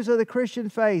revealed truths of the Christian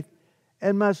faith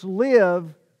and must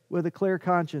live with a clear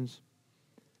conscience.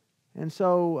 And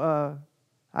so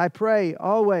I pray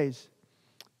always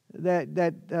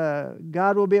that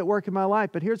God will be at work in my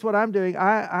life. But here's what I'm doing.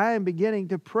 I am beginning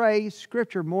to pray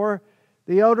Scripture more.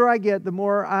 The older I get, the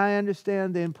more I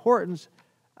understand the importance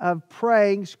of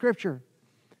praying Scripture.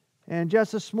 And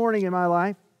just this morning in my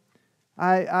life,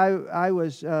 I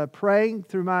was praying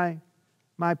through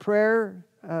my prayer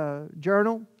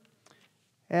journal.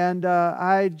 And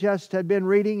I just had been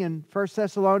reading in 1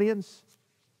 Thessalonians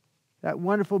that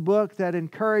wonderful book that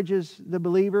encourages the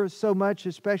believer so much,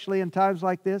 especially in times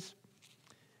like this.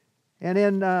 And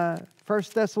in 1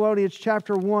 Thessalonians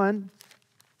chapter 1,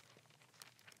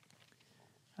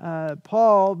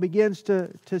 Paul begins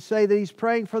to say that he's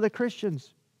praying for the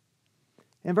Christians.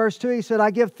 In verse 2 he said, I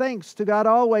give thanks to God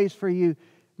always for you,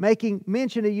 making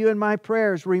mention of you in my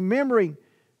prayers, remembering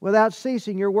without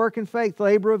ceasing your work in faith,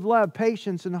 labor of love,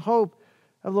 patience, and hope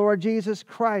of the Lord Jesus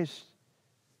Christ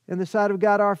in the sight of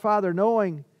God our Father,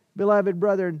 knowing, beloved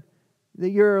brethren, that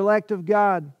you're elect of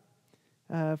God.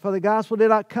 For the gospel did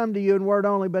not come to you in word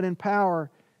only, but in power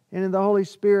and in the Holy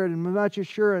Spirit and with much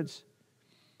assurance,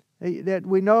 that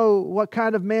we know what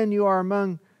kind of men you are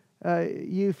among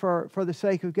you for the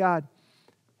sake of God.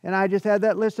 And I just had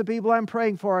that list of people I'm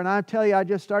praying for, and I tell you, I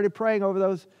just started praying over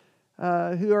those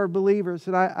who are believers,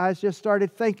 and I just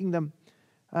started thanking them.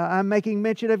 I'm making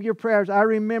mention of your prayers. I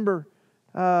remember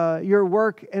your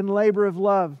work and labor of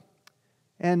love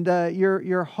and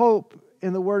your hope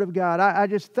in the Word of God. I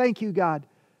just thank you, God.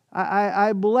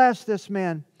 I bless this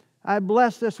man. I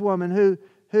bless this woman who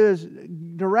is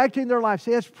directing their life.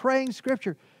 See, it's praying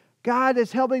Scripture. God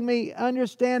is helping me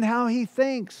understand how He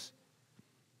thinks.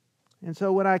 And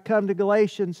so when I come to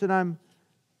Galatians and I'm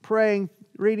praying,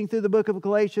 reading through the book of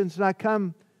Galatians, and I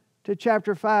come to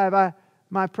chapter 5,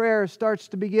 my prayer starts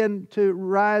to begin to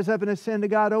rise up and ascend to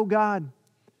God. Oh God,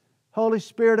 Holy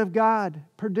Spirit of God,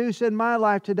 produce in my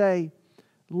life today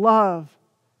love.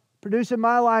 Produce in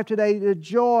my life today the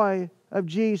joy of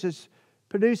Jesus.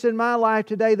 Produce in my life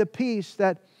today the peace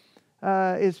that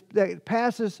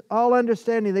passes all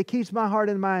understanding, that keeps my heart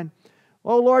and mind.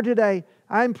 Oh Lord, today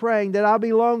I'm praying that I'll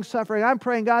be long-suffering. I'm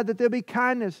praying, God, that there'll be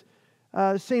kindness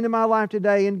seen in my life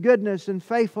today, and goodness and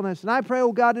faithfulness. And I pray,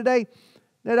 oh God, today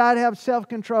that I'd have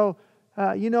self-control.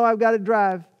 You know I've got to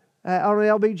drive on an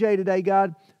LBJ today,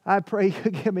 God. I pray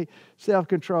you give me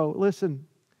self-control. Listen,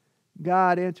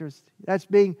 God answers. That's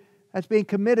being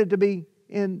committed to be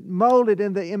molded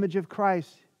in the image of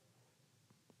Christ.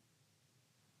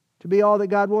 To be all that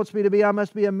God wants me to be, I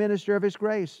must be a minister of His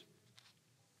grace.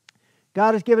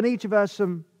 God has given each of us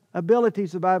some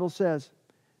abilities, the Bible says.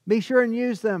 Be sure and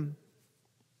use them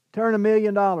to earn $1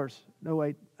 million. No,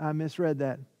 wait, I misread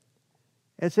that.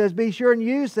 It says, be sure and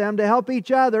use them to help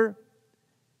each other,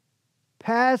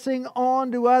 passing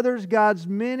on to others God's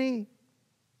many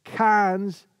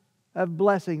kinds of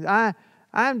blessings.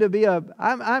 I'm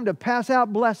to pass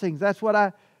out blessings. That's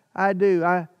what I do.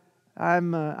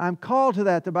 I'm called to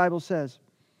that, the Bible says.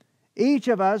 Each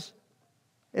of us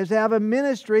is to have a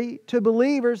ministry to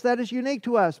believers that is unique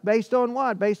to us. Based on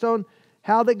what? Based on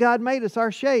how that God made us, our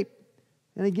shape.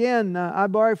 And again, I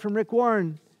borrowed from Rick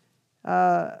Warren,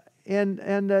 and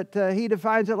that he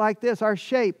defines it like this: our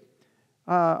shape,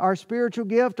 our spiritual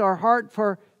gift, our heart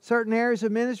for certain areas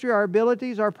of ministry, our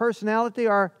abilities, our personality,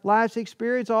 our life's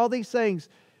experience, all these things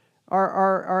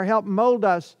are help mold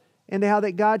us into how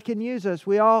that God can use us.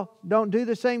 We all don't do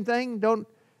the same thing, don't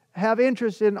have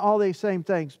interest in all these same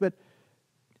things. But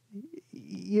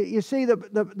you see, the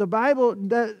Bible,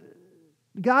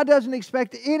 God doesn't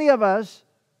expect any of us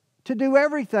to do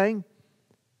everything,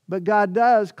 but God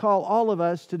does call all of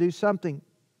us to do something.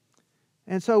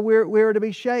 And so we're to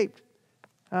be shaped.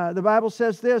 The Bible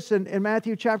says this in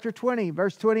Matthew chapter 20,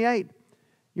 verse 28.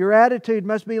 Your attitude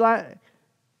must be like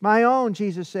my own,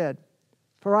 Jesus said.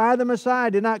 For I, the Messiah,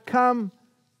 did not come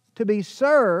to be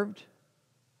served,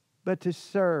 but to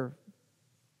serve.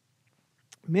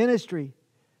 Ministry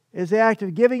is the act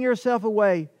of giving yourself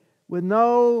away with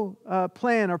no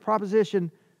plan or proposition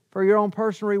for your own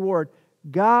personal reward.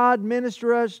 God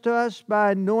ministers to us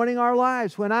by anointing our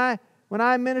lives. When I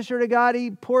minister to God,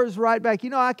 He pours right back. You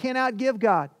know, I can't outgive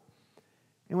God.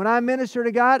 And when I minister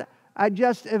to God, I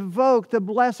just evoke the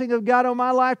blessing of God on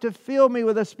my life to fill me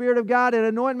with the Spirit of God and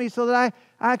anoint me so that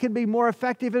I can be more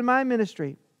effective in my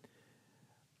ministry.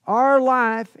 Our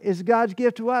life is God's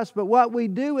gift to us, but what we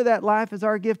do with that life is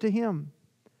our gift to Him.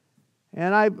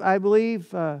 And I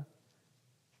believe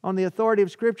on the authority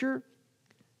of Scripture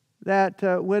that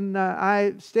when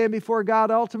I stand before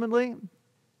God ultimately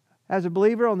as a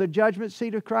believer on the judgment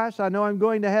seat of Christ, I know I'm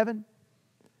going to heaven.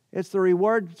 It's the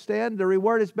reward stand. The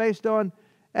reward is based on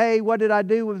A, what did I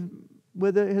do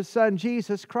with His Son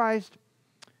Jesus Christ?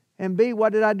 And B,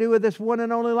 what did I do with this one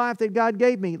and only life that God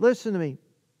gave me? Listen to me.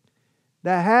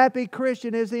 The happy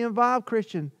Christian is the involved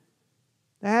Christian.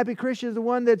 The happy Christian is the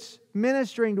one that's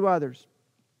ministering to others.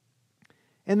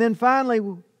 And then finally,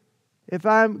 if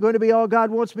I'm going to be all God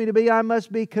wants me to be, I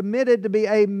must be committed to be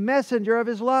a messenger of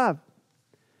His love.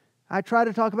 I try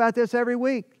to talk about this every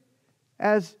week.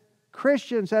 As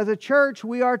Christians, as a church,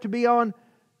 we are to be on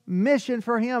mission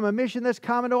for Him, a mission that's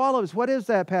common to all of us. What is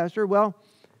that, Pastor? Well,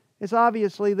 it's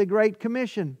obviously the Great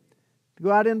Commission, to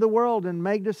go out into the world and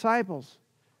make disciples.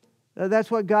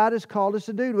 That's what God has called us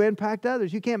to do, to impact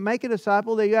others. You can't make a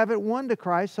disciple that you haven't won to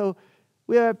Christ, so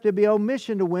we have to be on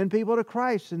mission to win people to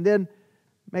Christ, and then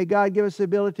may God give us the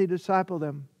ability to disciple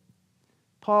them.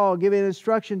 Paul giving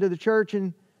instruction to the church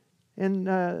in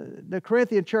the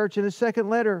Corinthian church in his second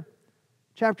letter,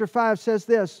 chapter 5 says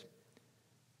this,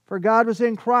 "For God was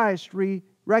in Christ,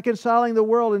 reconciling the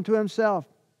world unto Himself.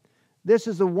 This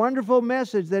is the wonderful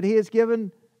message that He has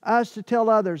given us to tell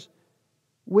others.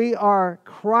 We are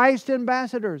Christ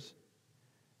ambassadors.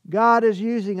 God is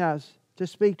using us to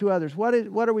speak to others." What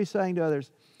are we saying to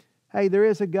others? Hey, there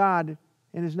is a God,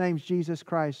 and His name's Jesus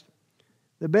Christ.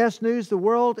 The best news the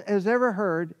world has ever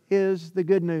heard is the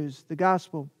good news, the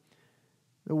gospel.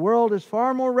 The world is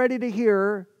far more ready to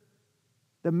hear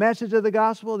the message of the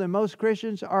gospel than most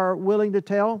Christians are willing to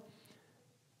tell.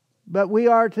 But we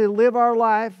are to live our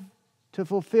life to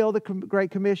fulfill the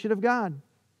Great Commission of God.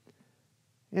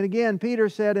 And again, Peter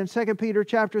said in 2 Peter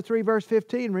chapter 3, verse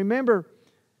 15, remember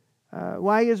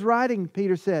why he is writing,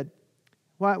 Peter said.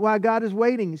 Why God is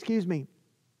waiting,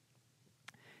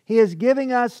 He is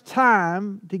giving us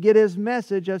time to get His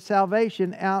message of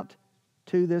salvation out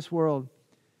to this world.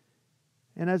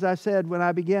 And as I said when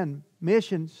I began,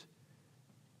 missions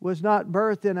was not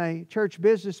birthed in a church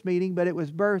business meeting, but it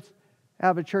was birthed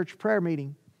out of a church prayer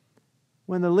meeting.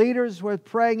 When the leaders were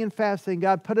praying and fasting,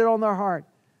 God put it on their heart.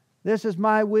 This is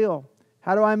my will.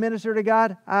 How do I minister to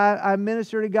God? I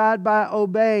minister to God by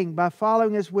obeying, by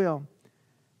following His will.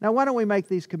 Now, why don't we make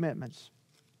these commitments?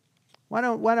 Why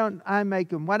don't I make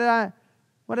them? Why did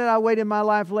I wait in my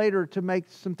life later to make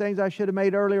some things I should have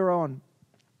made earlier on?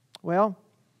 Well,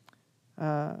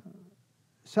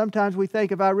 sometimes we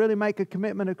think if I really make a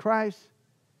commitment to Christ,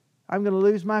 I'm going to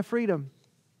lose my freedom.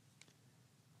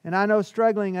 And I know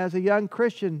struggling as a young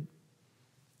Christian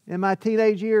in my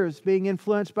teenage years, being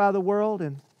influenced by the world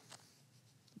and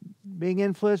being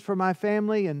influenced from my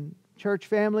family and church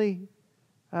family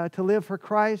to live for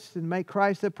Christ and make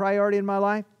Christ the priority in my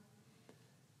life.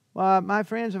 Well, my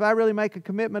friends, if I really make a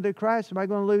commitment to Christ, am I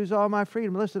going to lose all my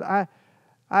freedom? Listen,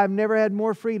 I've never had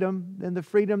more freedom than the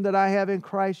freedom that I have in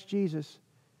Christ Jesus.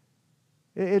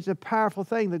 It's a powerful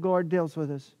thing the Lord deals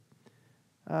with us.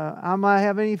 Am I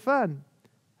having any fun?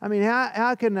 I mean,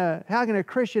 how can a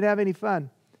Christian have any fun?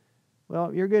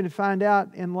 Well, you're going to find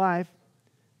out in life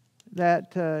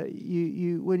that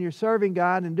when you're serving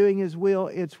God and doing His will,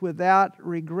 it's without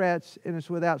regrets and it's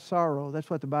without sorrow. That's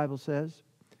what the Bible says.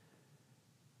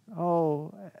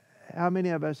 Oh, how many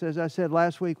of us, as I said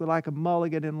last week, would like a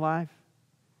mulligan in life?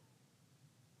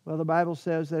 Well, the Bible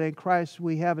says that in Christ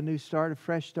we have a new start, a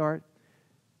fresh start.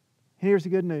 And here's the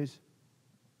good news,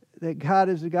 that God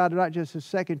is a God of not just of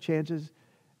second chances.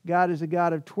 God is a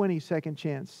God of 20 second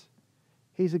chance.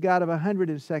 He's a God of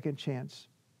 100 second chance.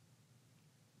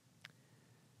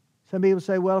 Some people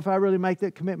say, well, if I really make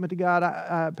that commitment to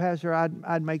God, Pastor,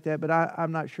 I'd make that, but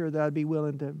I'm not sure that I'd be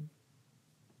willing to.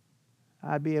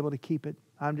 I'd be able to keep it.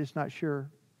 I'm just not sure.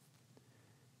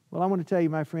 Well, I want to tell you,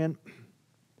 my friend,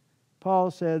 Paul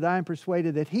said, I am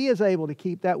persuaded that he is able to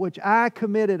keep that which I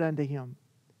committed unto him.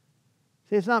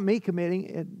 See, it's not me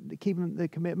keeping the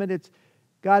commitment. It's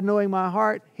God knowing my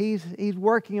heart. He's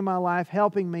working in my life,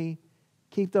 helping me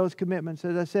keep those commitments.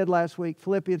 As I said last week,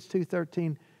 Philippians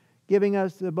 2:13, giving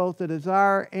us both the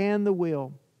desire and the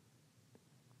will,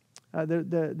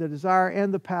 the desire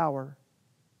and the power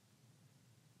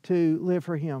to live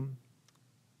for Him.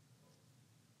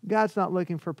 God's not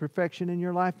looking for perfection in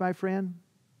your life, my friend.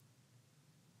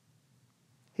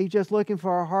 He's just looking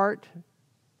for a heart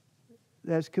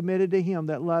that's committed to Him,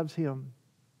 that loves Him.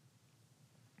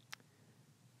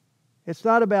 It's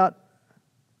not about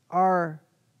our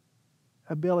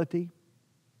ability.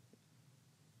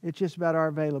 It's just about our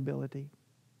availability.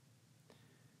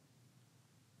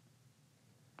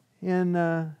 In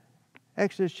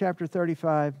Exodus chapter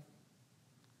 35,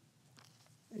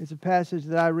 it's a passage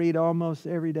that I read almost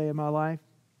every day of my life.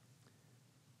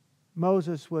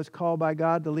 Moses was called by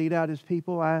God to lead out His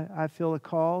people. I feel a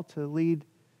call to lead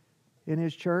in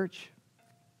His church.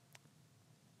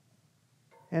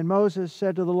 And Moses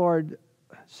said to the Lord,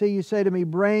 see, you say to me,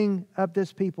 bring up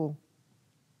this people.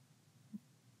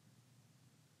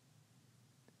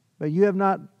 But you have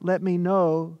not let me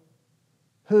know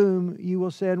whom you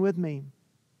will send with me.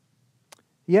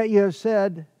 Yet you have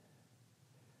said,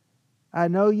 I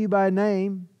know you by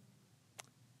name,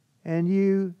 and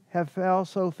you have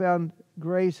also found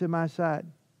grace in my sight.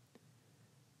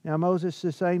 Now Moses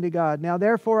is saying to God, now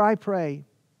therefore I pray,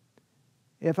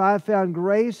 if I have found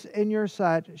grace in your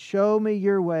sight, show me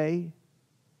your way,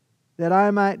 that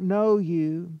I might know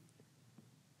you,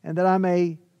 and that I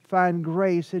may find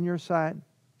grace in your sight.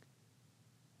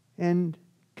 And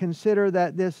consider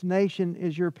that this nation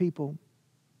is your people.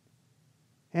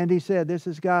 And he said, this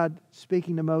is God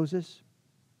speaking to Moses,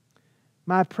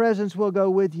 my presence will go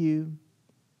with you,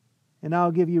 and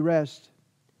I'll give you rest.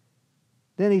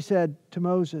 Then he said to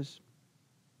Moses,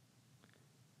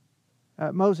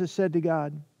 Moses said to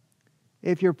God,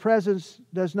 if your presence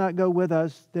does not go with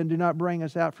us, then do not bring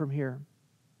us out from here.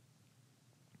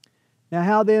 Now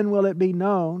how then will it be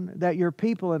known that your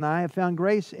people and I have found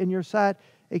grace in your sight,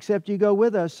 except you go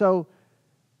with us? So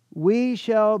we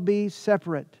shall be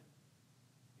separate,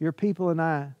 your people and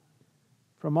I,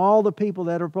 from all the people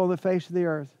that are upon the face of the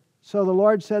earth. So the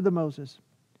Lord said to Moses,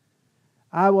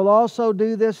 I will also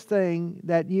do this thing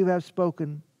that you have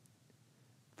spoken,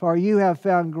 for you have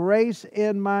found grace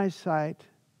in my sight,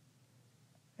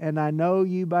 and I know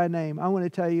you by name. I want to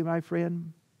tell you, my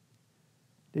friend,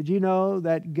 did you know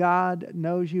that God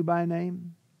knows you by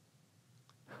name?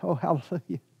 Oh,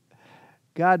 hallelujah.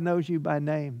 God knows you by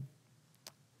name.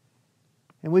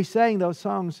 And we sang those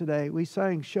songs today. We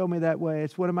sang Show Me That Way.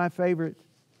 It's one of my favorite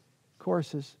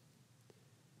courses,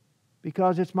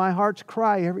 because it's my heart's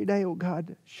cry every day, oh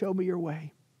God, show me your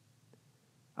way.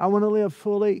 I want to live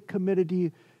fully committed to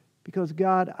you, because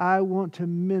God, I want to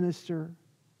minister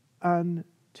unto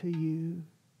you.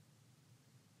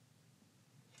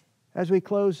 As we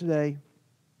close today,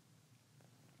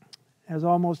 as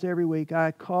almost every week,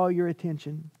 I call your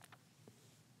attention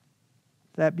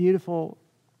to that beautiful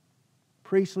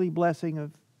priestly blessing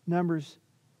of Numbers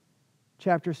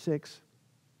chapter 6,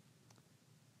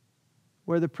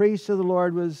 where the priest of the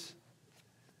Lord was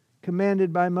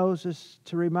commanded by Moses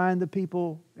to remind the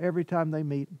people every time they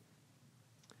meet.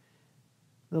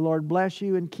 The Lord bless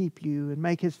you and keep you, and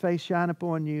make His face shine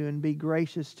upon you and be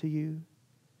gracious to you.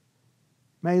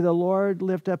 May the Lord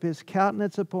lift up His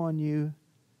countenance upon you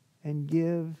and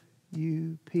give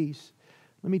you peace.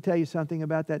 Let me tell you something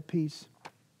about that peace.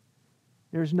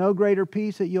 There's no greater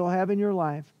peace that you'll have in your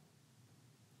life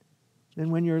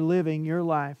than when you're living your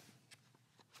life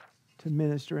to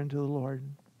minister unto the Lord.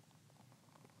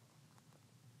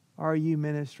 Are you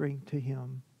ministering to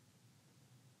Him?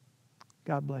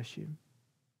 God bless you.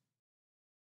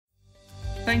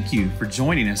 Thank you for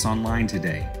joining us online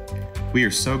today. We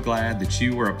are so glad that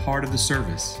you were a part of the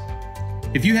service.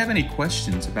 If you have any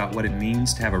questions about what it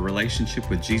means to have a relationship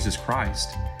with Jesus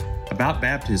Christ, about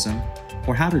baptism,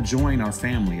 or how to join our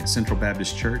family at Central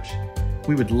Baptist Church,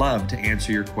 we would love to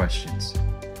answer your questions.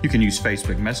 You can use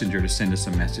Facebook Messenger to send us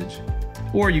a message,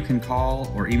 or you can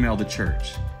call or email the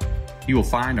church. You will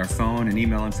find our phone and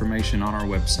email information on our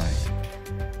website.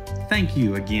 Thank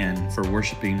you again for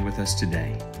worshiping with us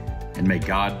today, and may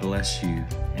God bless you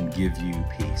and give you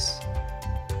peace.